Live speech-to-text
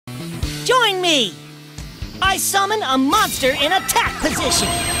Join me! I summon a monster in attack position.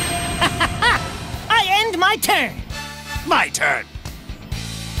 I end my turn. My turn.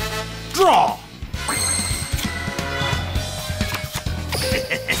 Draw.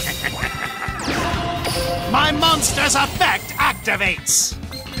 My monster's effect activates.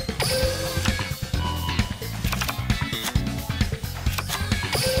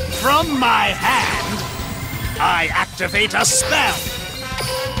 From my hand, I activate a spell.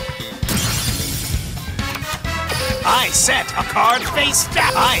 I set a card face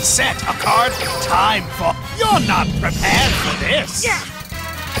down. I set a card. Time for. You're not prepared for this. Yeah.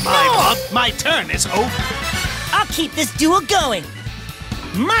 My turn is over. I'll keep this duel going.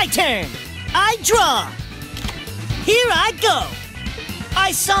 My turn. I draw. Here I go.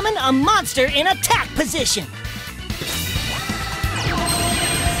 I summon a monster in attack position.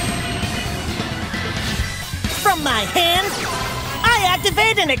 From my hand, I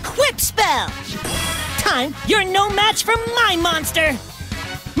activate an equip spell. Time, you're no match for my monster.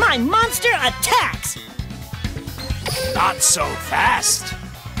 My monster attacks. Not so fast.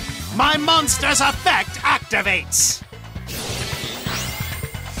 My monster's effect activates.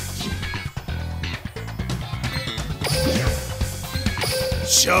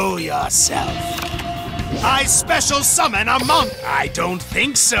 Show yourself. I special summon a monk. I don't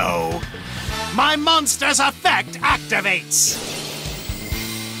think so. My monster's effect activates.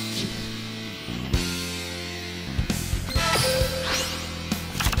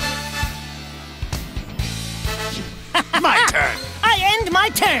 My turn. I end my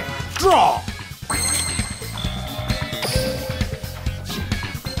turn. Draw.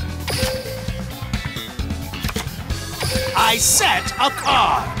 I set a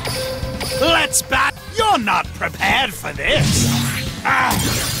card. Let's bat. You're not prepared for this.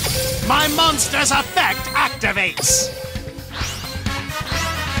 My monster's effect activates.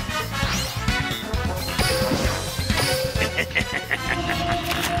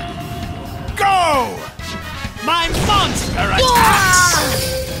 Go! My monster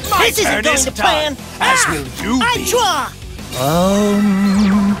attacks! My This isn't turn going is to done, plan. as will you I be. draw.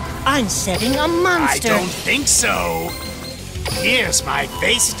 I'm setting a I monster. don't think so. Here's my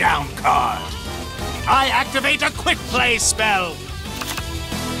face down card. I activate a quick play spell.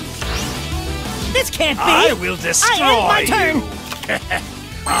 This can't be. I will destroy I end my turn. you.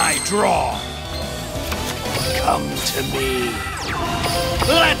 I draw. Come to me.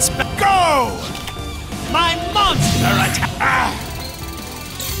 Let's go! My monster attack!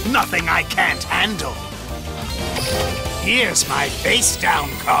 Nothing I can't handle. Here's my face down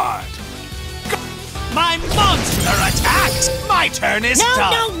card. My monster attacks! My turn is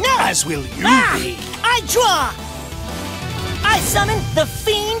done. No! As will you be. I draw. I summon the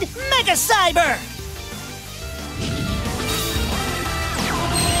Fiend Mega Cyber.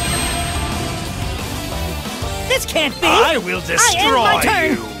 This can't be. I will destroy I end my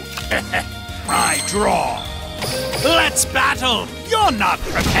turn. you. I draw. Let's battle. You're not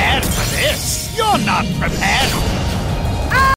prepared for this. You're not prepared.